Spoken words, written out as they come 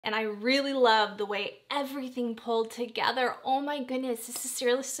And I really love the way everything pulled together. Oh my goodness, this is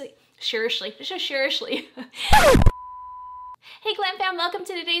seriously. Hey Glam Fam, welcome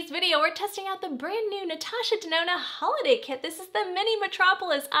to today's video. We're testing out the brand new Natasha Denona holiday kit. This is the mini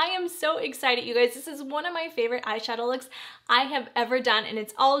Metropolis. I am so excited, you guys. This is one of my favorite eyeshadow looks I have ever done, and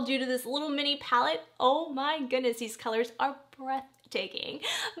it's all due to this little mini palette. Oh my goodness, these colors are breathtaking.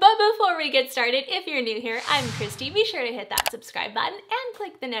 But before we get started, if you're new here, I'm Kristi. Be sure to hit that subscribe button and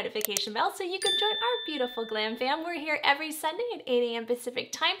click the notification bell so you can join our beautiful Glam Fam. We're here every Sunday at 8 a.m.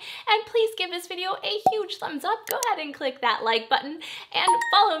 Pacific time, and please give this video a huge thumbs up. Go ahead and click that like button and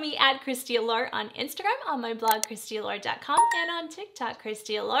follow me at Kristi Allure on Instagram, on my blog KristiAllure.com, and on TikTok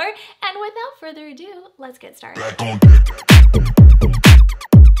Kristi Allure. And without further ado, let's get started.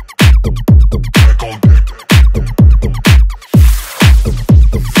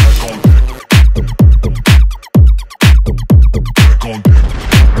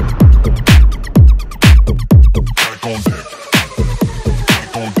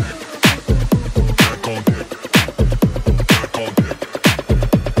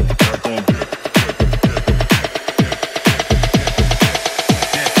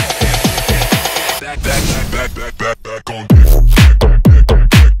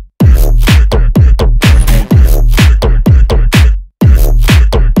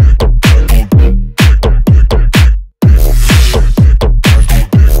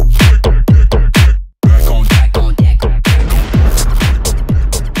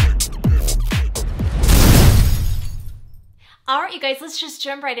 Alright, you guys, let's just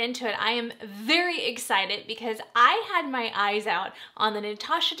jump right into it. I am very excited because I had my eyes out on the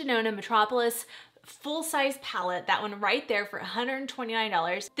Natasha Denona Metropolis full-size palette, that one right there for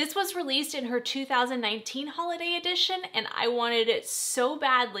 $129. This was released in her 2019 holiday edition, and I wanted it so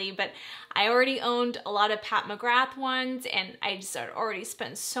badly, but I already owned a lot of Pat McGrath ones, and I just had already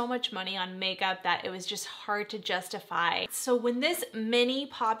spent so much money on makeup that it was just hard to justify. So when this mini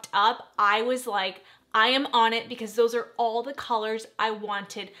popped up, I was like, I am on it, because those are all the colors I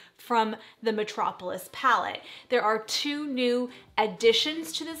wanted from the Metropolis palette. There are two new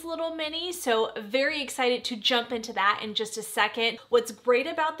additions to this little mini, so very excited to jump into that in just a second. What's great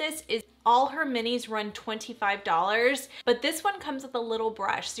about this is all her minis run $25, but this one comes with a little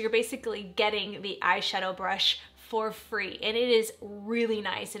brush, so you're basically getting the eyeshadow brush for free, and it is really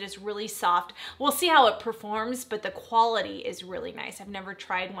nice. It is really soft. We'll see how it performs, but the quality is really nice. I've never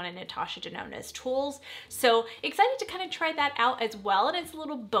tried one of Natasha Denona's tools, so excited to kind of try that out as well, and it's a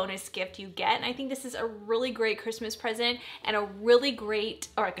little bonus gift you get, and I think this is a really great Christmas present and a really great,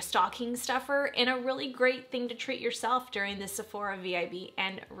 or like a stocking stuffer, and a really great thing to treat yourself during the Sephora VIB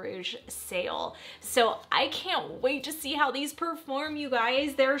and Rouge sale. So I can't wait to see how these perform, you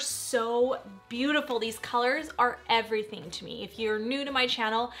guys. They're so beautiful. These colors are everything to me. If you're new to my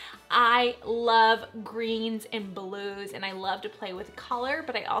channel, I love greens and blues, and I love to play with color,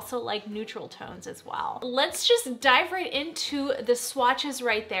 but I also like neutral tones as well. Let's just dive right into the swatches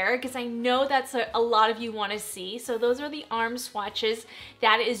right there, because I know that's a lot of you want to see. So those are the arm swatches.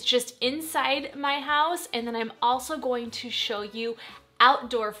 That is just inside my house, and then I'm also going to show you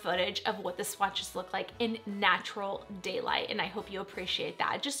outdoor footage of what the swatches look like in natural daylight, and I hope you appreciate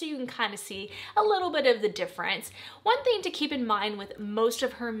that, just so you can kind of see a little bit of the difference. One thing to keep in mind with most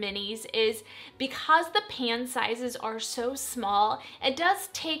of her minis is because the pan sizes are so small, it does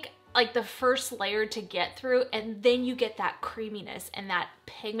take like the first layer to get through, and then you get that creaminess and that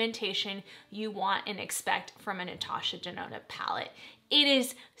pigmentation you want and expect from a Natasha Denona palette. It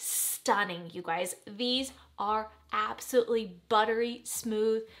is stunning, you guys. These are absolutely buttery,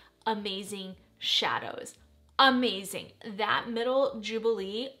 smooth, amazing shadows. Amazing. That middle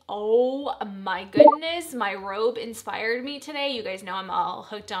Jubilee, oh my goodness, my robe inspired me today. You guys know I'm all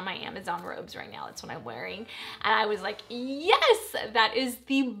hooked on my Amazon robes right now. That's what I'm wearing. And I was like, yes, that is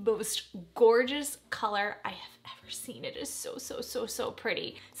the most gorgeous color I have ever seen. It is so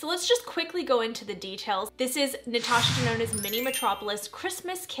pretty. So let's just quickly go into the details. This is Natasha Denona's Mini Metropolis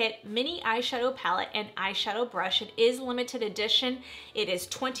Christmas Kit Mini Eyeshadow Palette and Eyeshadow Brush. It is limited edition. It is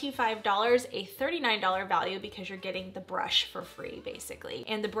 $25, a $39 value, because you're getting the brush for free basically.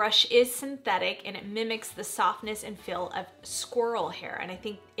 And the brush is synthetic, and it mimics the softness and feel of squirrel hair, and I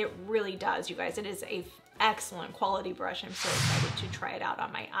think it really does, you guys. It is a excellent quality brush. I'm so excited to try it out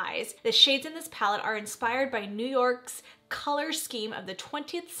on my eyes. The shades in this palette are inspired by New York's color scheme of the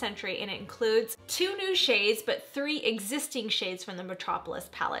 20th century, and it includes 2 new shades but 3 existing shades from the Metropolis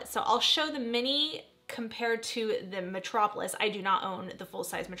palette. So I'll show the mini compared to the Metropolis. I do not own the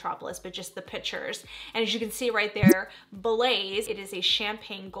full-size Metropolis, but just the pictures. And as you can see right there, Blaze, it is a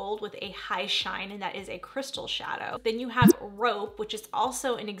champagne gold with a high shine, and that is a crystal shadow. Then you have Rope, which is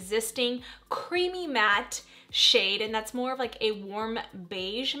also an existing creamy matte shade, and that's more of like a warm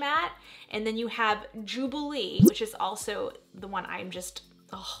beige matte. And then you have Jubilee, which is also the one I'm just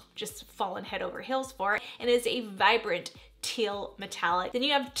fallen head over heels for, and is a vibrant teal metallic. Then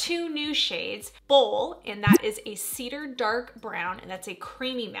you have two new shades, Bowl, and that is a cedar dark brown, and that's a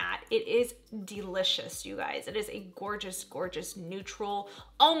creamy matte. It is delicious, you guys. It is a gorgeous, gorgeous neutral,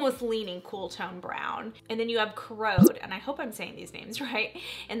 almost leaning cool tone brown. And then you have Corrode, and I hope I'm saying these names right,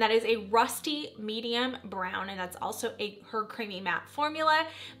 and that is a rusty medium brown, and that's also her creamy matte formula,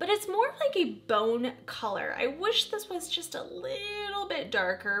 but it's more like a bone color. I wish this was just a little bit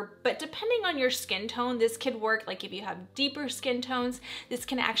darker, but depending on your skin tone, this could work. Like if you have deeper skin tones, this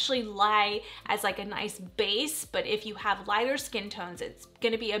can actually lie as like a nice base, but if you have lighter skin tones, it's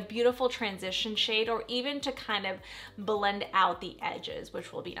going to be a beautiful transition shade, or even to kind of blend out the edges,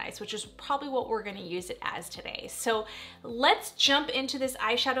 which will be nice, which is probably what we're going to use it as today. So let's jump into this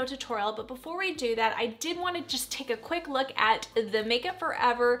eyeshadow tutorial, but before we do that, I did want to just take a quick look at the Makeup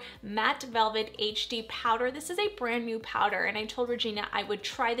Forever Matte Velvet HD powder. This is a brand new powder, and I told Regina I would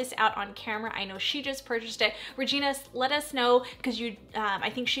try this out on camera. I know she just purchased it. Regina, let us know, because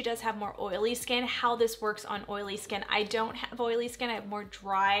I think she does have more oily skin, how this works on oily skin. I don't have oily skin. I have more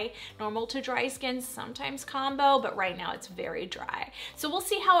dry, normal to dry skin, sometimes combo, but right now it's very dry. So we'll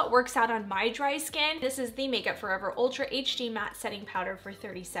see how it works out on my dry skin. This is the Makeup Forever Ultra HD Matte Setting Powder for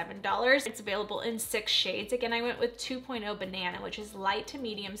 $37. It's available in 6 shades. Again, I went with 2.0 Banana, which is light to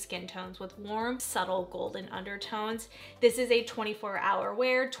medium skin tones with warm, subtle golden undertones. This is a 24-hour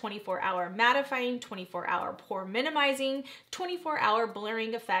wear, 24-hour mattifying, 24-hour pore minimizing, 24-hour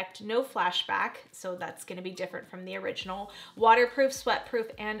blurring effect, no flashback, so that's going to be different from the original, waterproof, sweatproof,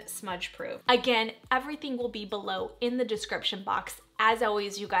 and smudge proof. Again, everything will be below in the description box. As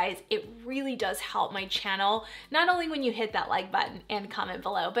always, you guys, it really does help my channel, not only when you hit that like button and comment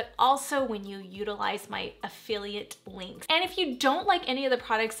below, but also when you utilize my affiliate links. And if you don't like any of the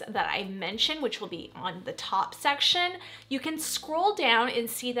products that I mentioned, which will be on the top section, you can scroll down and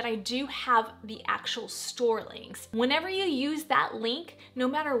see that I do have the actual store links. Whenever you use that link, no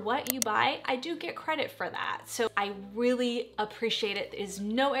matter what you buy, I do get credit for that. So I really appreciate it. There is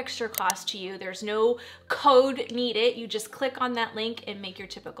no extra cost to you. There's no code needed. You just click on that link and make your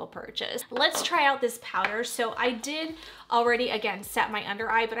typical purchase. Let's try out this powder. So I did already, again, set my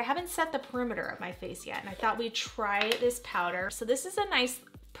under eye, but I haven't set the perimeter of my face yet. And I thought we'd try this powder. So this is a nice,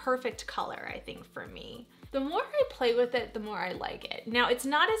 perfect color, I think, for me. The more I play with it, the more I like it. Now, it's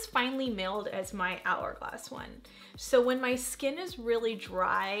not as finely milled as my Hourglass one. So when my skin is really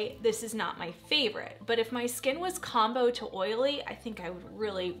dry, this is not my favorite. But if my skin was combo to oily, I think I would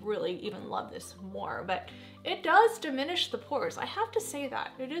really, really even love this more. But it does diminish the pores. I have to say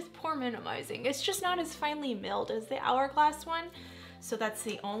that. It is pore minimizing. It's just not as finely milled as the Hourglass one. So that's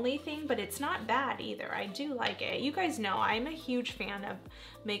the only thing, but it's not bad either. I do like it. You guys know I'm a huge fan of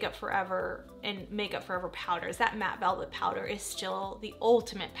Makeup Forever and Makeup Forever powders. That matte velvet powder is still the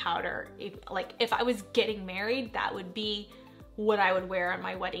ultimate powder. If I was getting married, that would be what I would wear on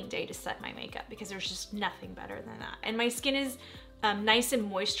my wedding day to set my makeup, because there's just nothing better than that. And my skin is nice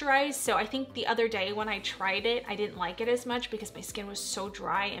and moisturized, so I think the other day when I tried it, I didn't like it as much because my skin was so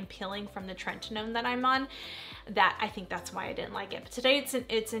dry and peeling from the tretinoin that I'm on, that I think that's why I didn't like it. But today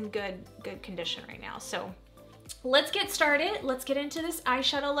it's in good condition right now. So let's get started. Let's get into this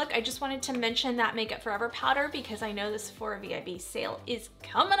eyeshadow look. I just wanted to mention that Makeup Forever powder because I know this Sephora VIB sale is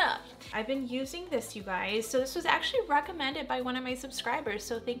coming up. I've been using this, you guys. So this was actually recommended by one of my subscribers,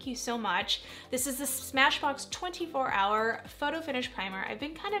 so thank you so much. This is the Smashbox 24-hour photo finish primer. I've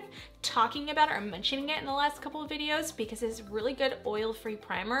been kind of talking about it or mentioning it in the last couple of videos because it's a really good oil-free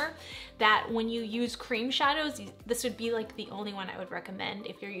primer that when you use cream shadows, this would be like the only one I would recommend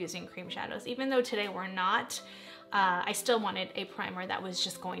if you're using cream shadows. Even though today we're not, I still wanted a primer that was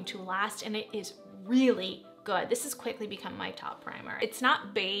just going to last, and it is really good. This has quickly become my top primer. It's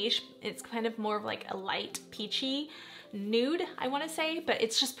not beige, it's kind of more of like a light peachy nude, I want to say, but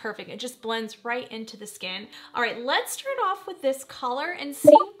it's just perfect. It just blends right into the skin. All right, let's start off with this color and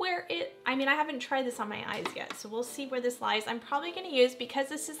see where I haven't tried this on my eyes yet, so we'll see where this lies. I'm probably going to use, because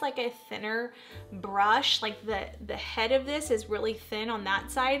this is like a thinner brush, like the head of this is really thin on that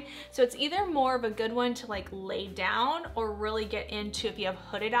side, so it's either more of a good one to like lay down or really get into, if you have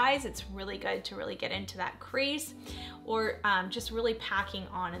hooded eyes, it's really good to really get into that crease, or just really packing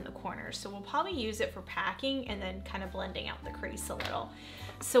on in the corners. So we'll probably use it for packing and then kind of blending out the crease a little.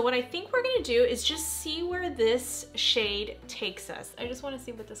 So what I think we're gonna do is just see where this shade takes us. I just wanna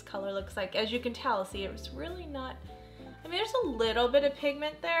see what this color looks like. As you can tell, see, it's really not, I mean, there's a little bit of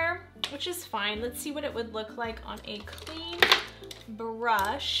pigment there, which is fine. Let's see what it would look like on a clean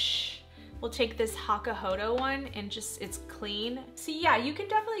brush. We'll take this Hakuhodo one and just, it's clean. See, yeah, you can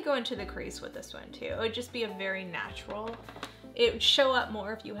definitely go into the crease with this one too. It would just be a very natural, it would show up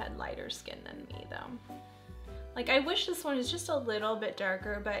more if you had lighter skin than me though. Like, I wish this one was just a little bit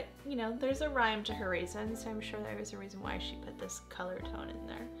darker, but you know, there's a rhyme to her reason, so I'm sure there was a reason why she put this color tone in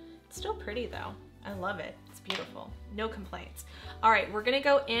there. It's still pretty though. I love it. It's beautiful. No complaints. All right, we're gonna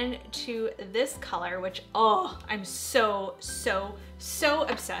go into this color, which, oh, I'm so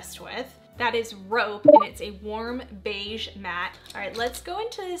obsessed with. That is Rope, and it's a warm beige matte. All right, let's go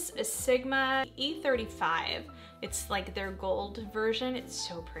into this Sigma E35. It's like their gold version. It's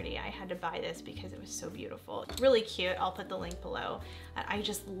so pretty. I had to buy this because it was so beautiful. Really cute. I'll put the link below. I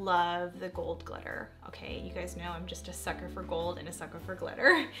just love the gold glitter. Okay, you guys know I'm just a sucker for gold and a sucker for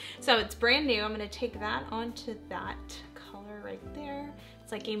glitter. So it's brand new. I'm gonna take that onto that color right there.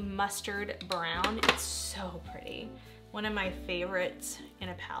 It's like a mustard brown. It's so pretty. One of my favorites in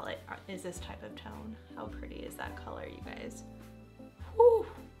a palette is this type of tone. How pretty is that color, you guys? Whew.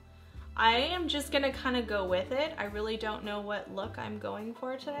 I am just gonna kind of go with it. I really don't know what look I'm going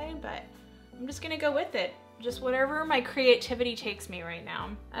for today, but I'm just gonna go with it. Just whatever my creativity takes me right now.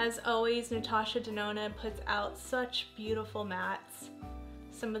 As always, Natasha Denona puts out such beautiful mattes.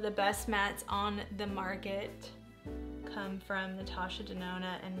 Some of the best mattes on the market come from Natasha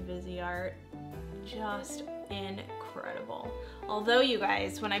Denona and Viseart. Just incredible. Although, you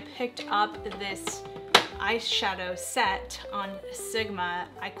guys, when I picked up this eyeshadow set on Sigma,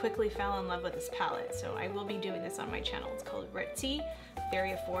 I quickly fell in love with this palette. So I will be doing this on my channel. It's called Ritzy,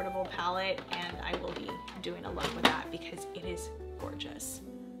 very affordable palette, and I will be doing a look with that because it is gorgeous,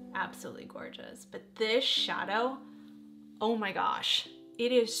 absolutely gorgeous. But this shadow, oh my gosh,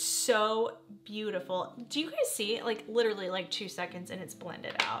 it is so beautiful. Do you guys see it? Like literally like 2 seconds and it's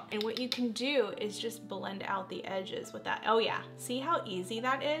blended out. And what you can do is just blend out the edges with that. Oh yeah, see how easy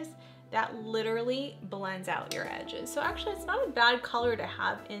that is? That literally blends out your edges. So actually it's not a bad color to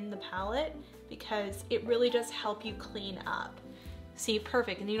have in the palette because it really does help you clean up. See,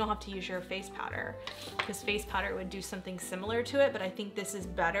 perfect, and you don't have to use your face powder because face powder would do something similar to it, but I think this is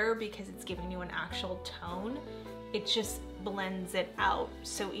better because it's giving you an actual tone. It just blends it out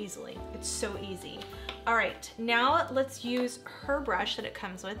so easily. It's so easy. All right, now let's use her brush that it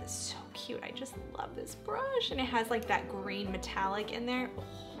comes with. It's so cute. I just love this brush, and it has like that green metallic in there. Oh,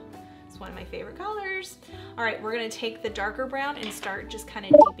 it's one of my favorite colors. All right, we're gonna take the darker brown and start just kind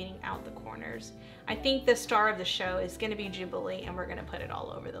of deepening out the corners. I think the star of the show is gonna be Jubilee, and we're gonna put it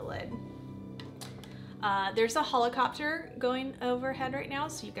all over the lid. There's a helicopter going overhead right now,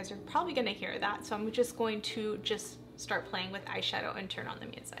 so you guys are probably gonna hear that. So I'm just going to just start playing with eyeshadow and turn on the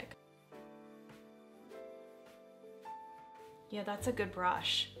music. Yeah, that's a good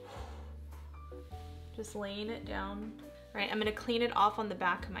brush. Just laying it down. All right, I'm gonna clean it off on the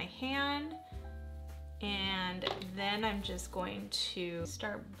back of my hand, and then I'm just going to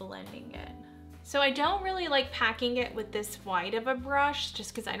start blending it. So I don't really like packing it with this wide of a brush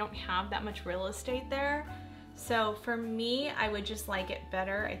just because I don't have that much real estate there. So for me, I would just like it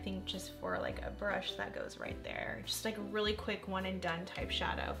better, I think, just for like a brush that goes right there. Just like a really quick one and done type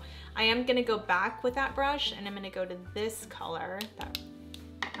shadow. I am gonna go back with that brush and I'm gonna go to this color, that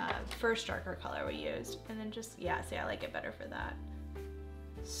first darker color we used. And then just, yeah, see, I like it better for that.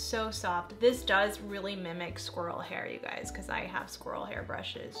 So soft. This does really mimic squirrel hair, you guys, because I have squirrel hair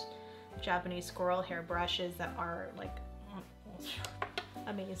brushes. Japanese squirrel hair brushes that are like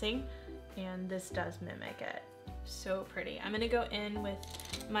amazing, and this does mimic it. So pretty. I'm gonna go in with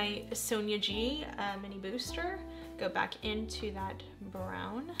my Sonia G mini booster, go back into that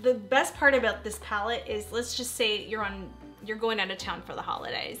brown. The best part about this palette is, let's just say you're going out of town for the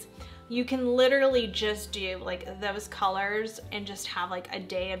holidays. You can literally just do like those colors and just have like a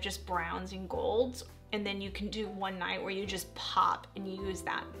day of just browns and golds. And then you can do one night where you just pop and you use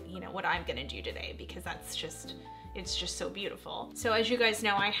that, you know, what I'm gonna do today, because that's just, it's just so beautiful. So as you guys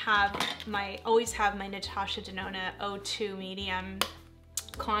know, I have always have my Natasha Denona 02 medium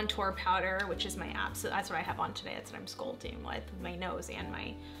contour powder, which is my absolute, that's what I have on today. That's what I'm sculpting with my nose and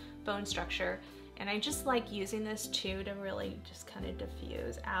my bone structure. And I just like using this too to really just kind of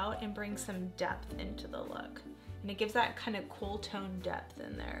diffuse out and bring some depth into the look. And it gives that kind of cool tone depth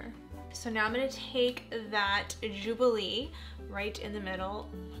in there. So now I'm gonna take that Jubilee right in the middle.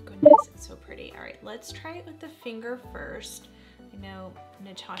 Oh my goodness, it's so pretty. All right, let's try it with the finger first. I know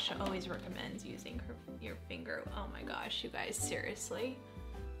Natasha always recommends using your finger. Oh my gosh, you guys, seriously.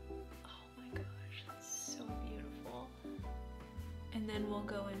 And then we'll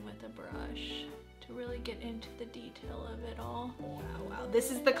go in with a brush to really get into the detail of it all. Wow, wow.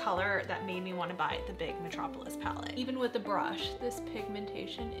 This is the color that made me want to buy the big Metropolis palette. Even with the brush, this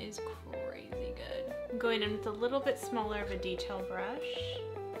pigmentation is crazy good. I'm going in with a little bit smaller of a detail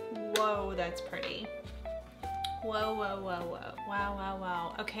brush. Whoa, that's pretty. Whoa, whoa, whoa, whoa. Wow, wow,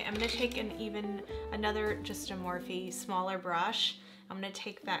 wow. Okay, I'm gonna take another, just a Morphe smaller brush. I'm gonna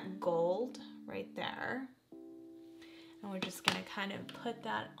take that gold right there. And we're just gonna kind of put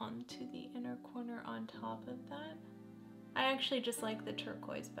that onto the inner corner on top of that. I actually just like the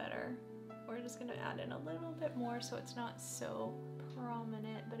turquoise better. We're just gonna add in a little bit more so it's not so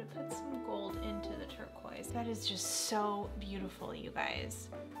prominent, but it puts some gold into the turquoise. That is just so beautiful, you guys.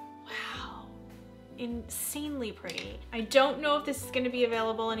 Wow. Insanely pretty. I don't know if this is going to be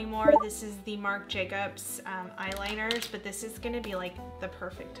available anymore. This is the Marc Jacobs eyeliners, but this is going to be like the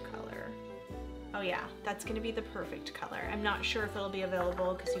perfect color. Oh yeah, that's going to be the perfect color. I'm not sure if it'll be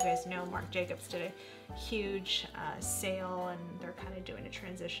available because you guys know Marc Jacobs did a huge sale and they're kind of doing a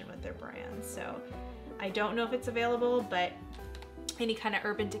transition with their brand. So I don't know if it's available, but any kind of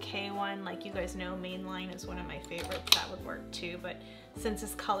Urban Decay one, like you guys know, Mainline is one of my favorites. That would work too, but since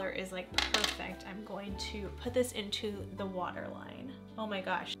this color is like perfect, I'm going to put this into the waterline. Oh my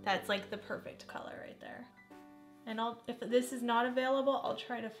gosh, that's like the perfect color right there. And if this is not available, I'll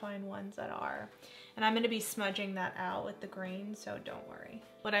try to find ones that are. And I'm gonna be smudging that out with the green, so don't worry.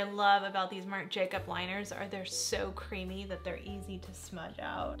 What I love about these Marc Jacobs liners are they're so creamy that they're easy to smudge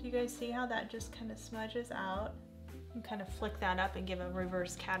out. Do you guys see how that just kind of smudges out? And kind of flick that up and give a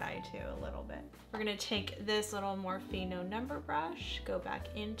reverse cat eye too a little bit. We're gonna take this little Morphe No Number brush, go back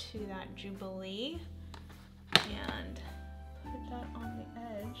into that Jubilee, and put that on the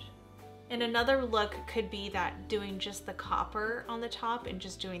edge. And another look could be that doing just the copper on the top and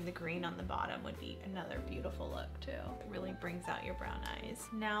just doing the green on the bottom would be another beautiful look too. It really brings out your brown eyes.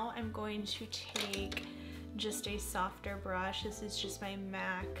 Now I'm going to take just a softer brush. This is just my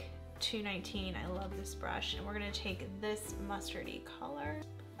MAC 219. I love this brush, and we're gonna take this mustardy color,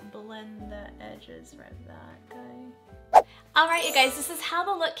 blend the edges right that guy. All right, you guys, this is how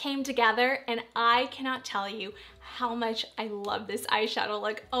the look came together, and I cannot tell you how much I love this eyeshadow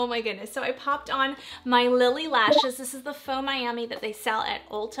look. Oh my goodness. So I popped on my Lily lashes. This is the Faux Miami that they sell at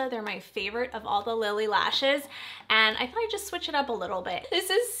Ulta. They're my favorite of all the Lily lashes, and I thought I'd just switch it up a little bit.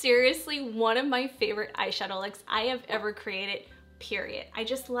 This is seriously one of my favorite eyeshadow looks I have ever created. Period. I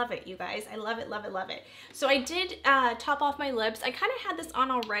just love it, you guys. I love it, love it, love it. So I did top off my lips. I kind of had this on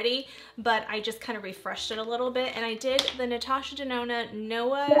already, but I just kind of refreshed it a little bit, and I did the Natasha Denona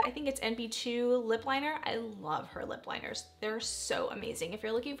Noah, I think it's NB2 lip liner. I love her lip liners. They're so amazing. If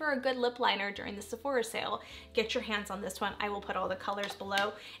you're looking for a good lip liner during the Sephora sale, get your hands on this one. I will put all the colors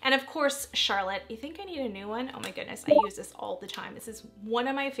below. And of course, Charlotte. You think I need a new one? Oh my goodness, I use this all the time. This is one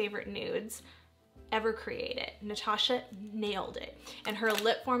of my favorite nudes ever created. Natasha nailed it. And her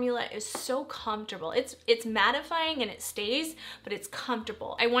lip formula is so comfortable. It's mattifying and it stays, but it's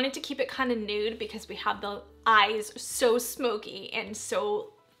comfortable. I wanted to keep it kind of nude because we have the eyes so smoky and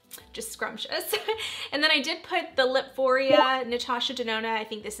so just scrumptious. And then I did put the Lipforia Natasha Denona, I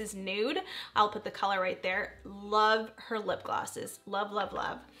think this is nude. I'll put the color right there. Love her lip glosses. Love, love,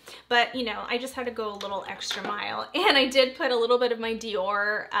 love. But you know, I just had to go a little extra mile, and I did put a little bit of my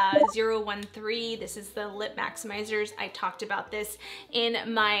Dior 013. This is the lip maximizers. I talked about this in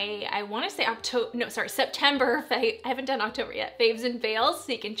my, I want to say September. I haven't done October yet. Faves and Veils,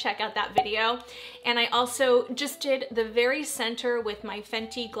 so you can check out that video. And I also just did the very center with my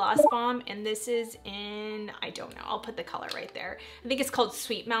Fenty Gloss Bomb, and this is in, I don't know, I'll put the color right there. I think it's called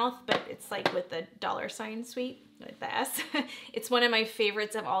Sweet Mouth, but it's like with the $ sweet. With the S. It's one of my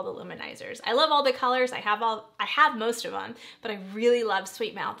favorites of all the luminizers. I love all the colors. I have most of them, but I really love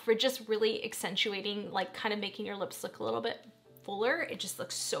Sweet Mouth for just really accentuating, like kind of making your lips look a little bit fuller. It just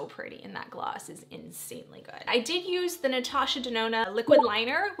looks so pretty, and that gloss is insanely good. I did use the Natasha Denona liquid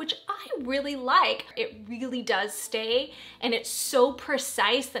liner, which I really like. It really does stay, and it's so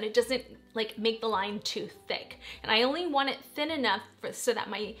precise that it doesn't like make the line too thick. And I only want it thin enough so that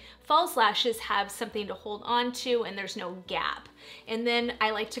my false lashes have something to hold on to and there's no gap. And then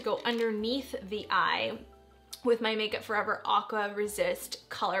I like to go underneath the eye with my Makeup Forever Aqua Resist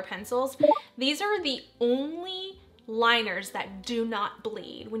color pencils. These are the only liners that do not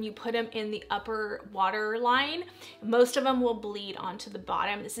bleed when you put them in the upper waterline. Most of them will bleed onto the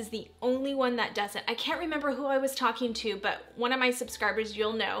bottom. This is the only one that doesn't. I can't remember who I was talking to, but one of my subscribers,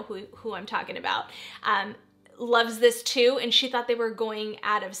 you'll know who I'm talking about, loves this too, and she thought they were going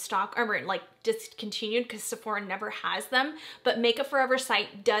out of stock, or like discontinued because Sephora never has them, but Makeup Forever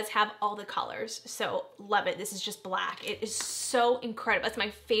site does have all the colors. So love it. This is just black. It is so incredible. That's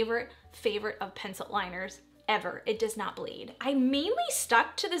my favorite of pencil liners ever. It does not bleed. I mainly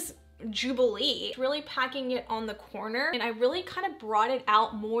stuck to this Jubilee, really packing it on the corner, and I really kind of brought it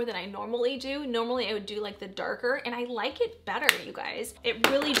out more than I normally do. Normally I would do like the darker, and I like it better, you guys. It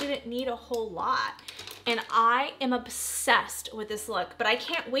really didn't need a whole lot. And I am obsessed with this look, but I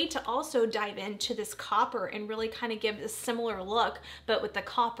can't wait to also dive into this copper and really kind of give a similar look, but with the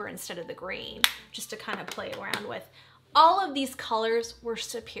copper instead of the green, just to kind of play around with. All of these colors were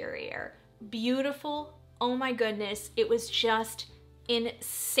superior. Beautiful. Oh my goodness. It was just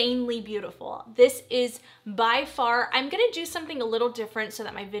insanely beautiful. This is by far, I'm gonna do something a little different so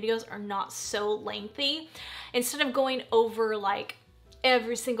that my videos are not so lengthy. Instead of going over like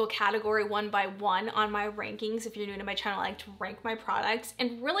every single category one by one on my rankings, if you're new to my channel, I like to rank my products,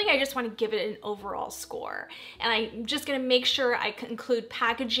 and really I just want to give it an overall score. And I'm just gonna make sure I include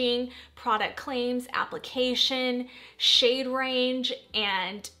packaging, product claims, application, shade range,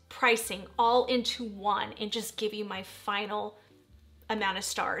 and pricing all into one, and just give you my final amount of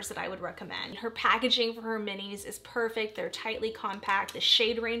stars that I would recommend. Her packaging for her minis is perfect. They're tightly compact. The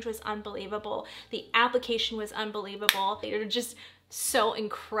shade range was unbelievable. The application was unbelievable. They're just so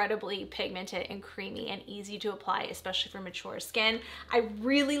incredibly pigmented and creamy and easy to apply, especially for mature skin. I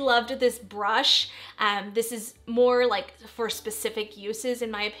really loved this brush. This is more like for specific uses, in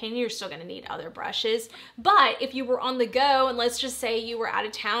my opinion. You're still gonna need other brushes, but if you were on the go, and let's just say you were out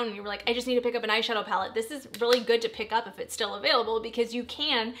of town and you were like, I just need to pick up an eyeshadow palette, this is really good to pick up if it's still available, because you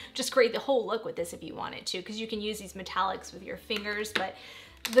can just create the whole look with this if you wanted to, because you can use these metallics with your fingers. But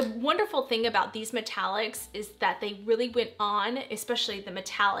the wonderful thing about these metallics is that they really went on, especially the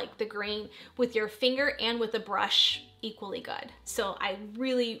metallic, the green, with your finger and with a brush equally good. So I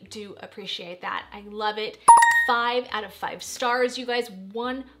really do appreciate that. I love it. 5 out of 5 stars, you guys.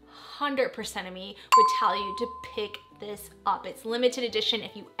 100% of me would tell you to pick this up. It's limited edition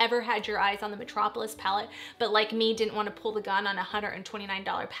if you ever had your eyes on the Metropolis palette, but like me, didn't want to pull the gun on a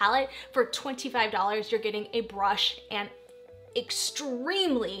 $129 palette. For $25, you're getting a brush and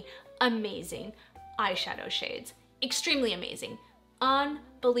extremely amazing eyeshadow shades. Extremely amazing.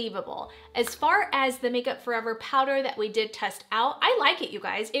 Unbelievable. As far as the Makeup Forever powder that we did test out, I like it, you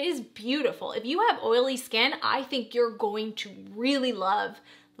guys. It is beautiful. If you have oily skin, I think you're going to really love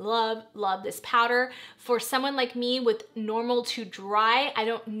this powder. For someone like me with normal to dry, I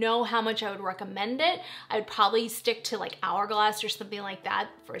don't know how much I would recommend it. I would probably stick to like Hourglass or something like that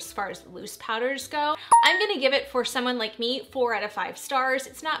for as far as loose powders go. I'm gonna give it, for someone like me, 4 out of 5 stars.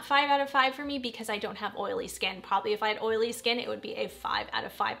 It's not 5 out of 5 for me because I don't have oily skin. Probably if I had oily skin, it would be a 5 out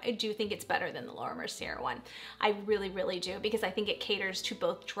of 5. I do think it's better than the Laura Mercier one. I really, really do, because I think it caters to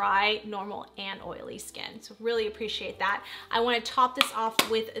both dry, normal, and oily skin. So really appreciate that. I wanna top this off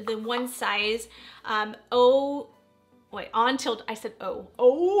with the one size Until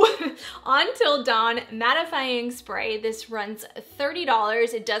Dawn mattifying spray. This runs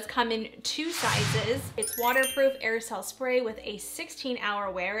 $30. It does come in 2 sizes. It's waterproof aerosol spray with a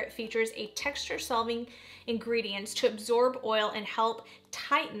 16-hour wear. It features a texture solving ingredients to absorb oil and help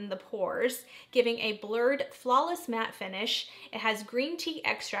tighten the pores, giving a blurred, flawless matte finish. It has green tea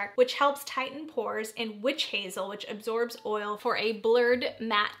extract, which helps tighten pores, and witch hazel, which absorbs oil for a blurred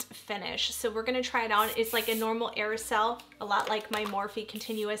matte finish. So we're gonna try it out. It's like a normal aerosol, a lot like my Morphe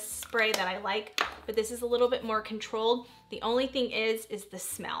continuous spray that I like, but this is a little bit more controlled. The only thing is the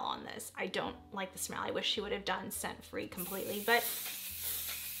smell on this. I don't like the smell. I wish she would have done scent-free completely, but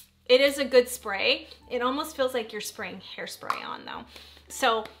it is a good spray. It almost feels like you're spraying hairspray on though.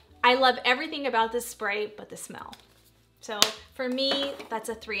 So I love everything about this spray but the smell. So for me, that's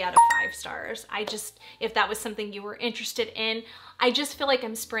a 3 out of 5 stars. If that was something you were interested in, I just feel like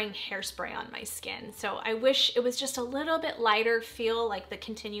I'm spraying hairspray on my skin. So I wish it was just a little bit lighter feel like the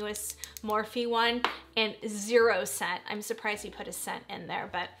continuous Morphe one, and 0 scent. I'm surprised you put a scent in there,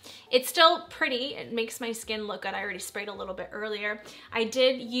 but it's still pretty. It makes my skin look good. I already sprayed a little bit earlier. I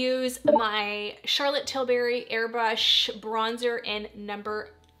did use my Charlotte Tilbury Airbrush bronzer in number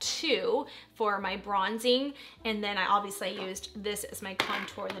 2 for my bronzing, and then I obviously used this as my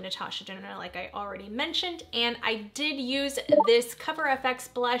contour, the Natasha Denona, like I already mentioned, and I did use this Cover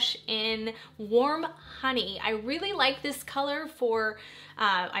FX blush in Warm Honey. I really like this color for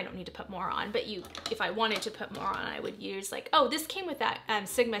I don't need to put more on, but if I wanted to put more on, I would use like, oh, this came with that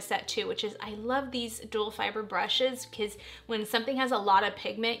Sigma set too, which is, I love these dual fiber brushes, because when something has a lot of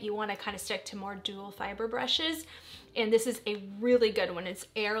pigment, you want to kind of stick to more dual fiber brushes. And this is a really good one. It's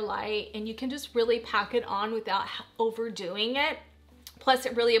air light, and you can just really pack it on without overdoing it. Plus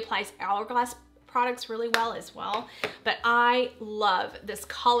it really applies Hourglass products really well as well. But I love this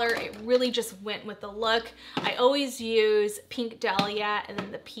color. It really just went with the look. I always use Pink Dahlia and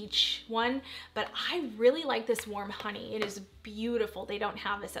then the peach one, but I really like this Warm Honey. It is beautiful. They don't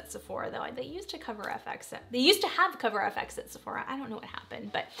have this at Sephora though. They used to cover FX. They used to have Cover FX at Sephora. I don't know what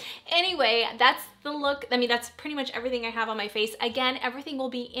happened, but anyway, that's the look. I mean, that's pretty much everything I have on my face. Again, everything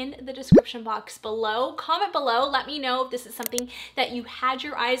will be in the description box below. Comment below. Let me know if this is something that you had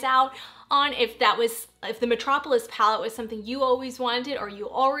your eyes out on, if the Metropolis palette was something you always wanted or you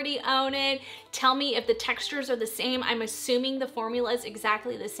already own it. Tell me if the textures are the same. I'm assuming the formula is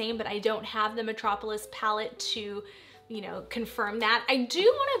exactly the same, but I don't have the Metropolis palette to, you know, confirm that. I do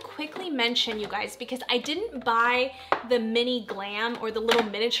want to quickly mention, you guys, because I didn't buy the mini Glam or the little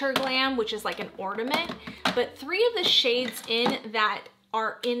miniature Glam, which is like an ornament, but 3 of the shades in that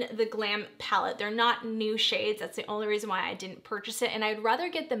are in the Glam palette. They're not new shades. That's the only reason why I didn't purchase it. And I'd rather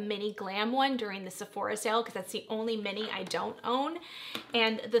get the mini Glam one during the Sephora sale because that's the only mini I don't own.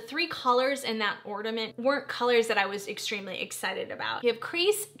 And the 3 colors in that ornament weren't colors that I was extremely excited about. You have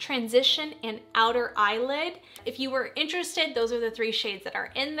Crease, Transition, and Outer Eyelid. If you were interested, those are the 3 shades that are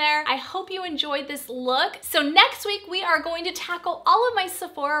in there. I hope you enjoyed this look. So next week, we are going to tackle all of my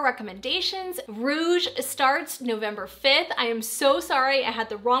Sephora recommendations. Rouge starts November 5th. I am so sorry. I had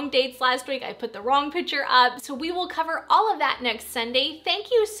the wrong dates last week. I put the wrong picture up. So we will cover all of that next Sunday. Thank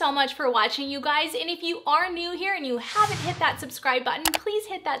you so much for watching, you guys. And if you are new here and you haven't hit that subscribe button, please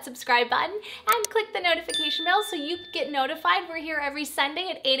hit that subscribe button and click the notification bell so you get notified. We're here every Sunday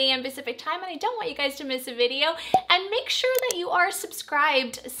at 8 a.m. Pacific time, and I don't want you guys to miss a video. And make sure that you are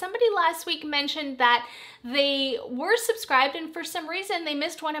subscribed. Somebody last week mentioned that they were subscribed and for some reason they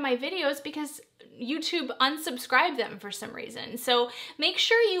missed one of my videos because YouTube unsubscribed them for some reason. So make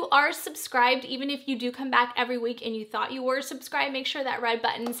sure you are subscribed, even if you do come back every week and you thought you were subscribed. Make sure that red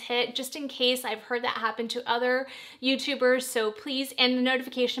button's hit, just in case. I've heard that happen to other YouTubers, so please, and the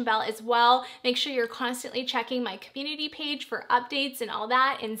notification bell as well. Make sure you're constantly checking my community page for updates and all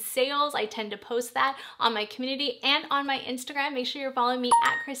that, and sales. I tend to post that on my community and on my Instagram. Make sure you're following me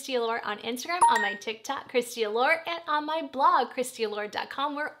at Kristi Allure on Instagram, on my TikTok, Kristi Allure, and on my blog,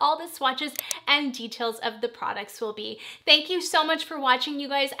 KristiAllure.com, where all the swatches and details of the products will be. Thank you so much for watching, you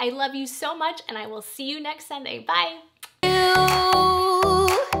guys. I love you so much, and I will see you next Sunday. Bye.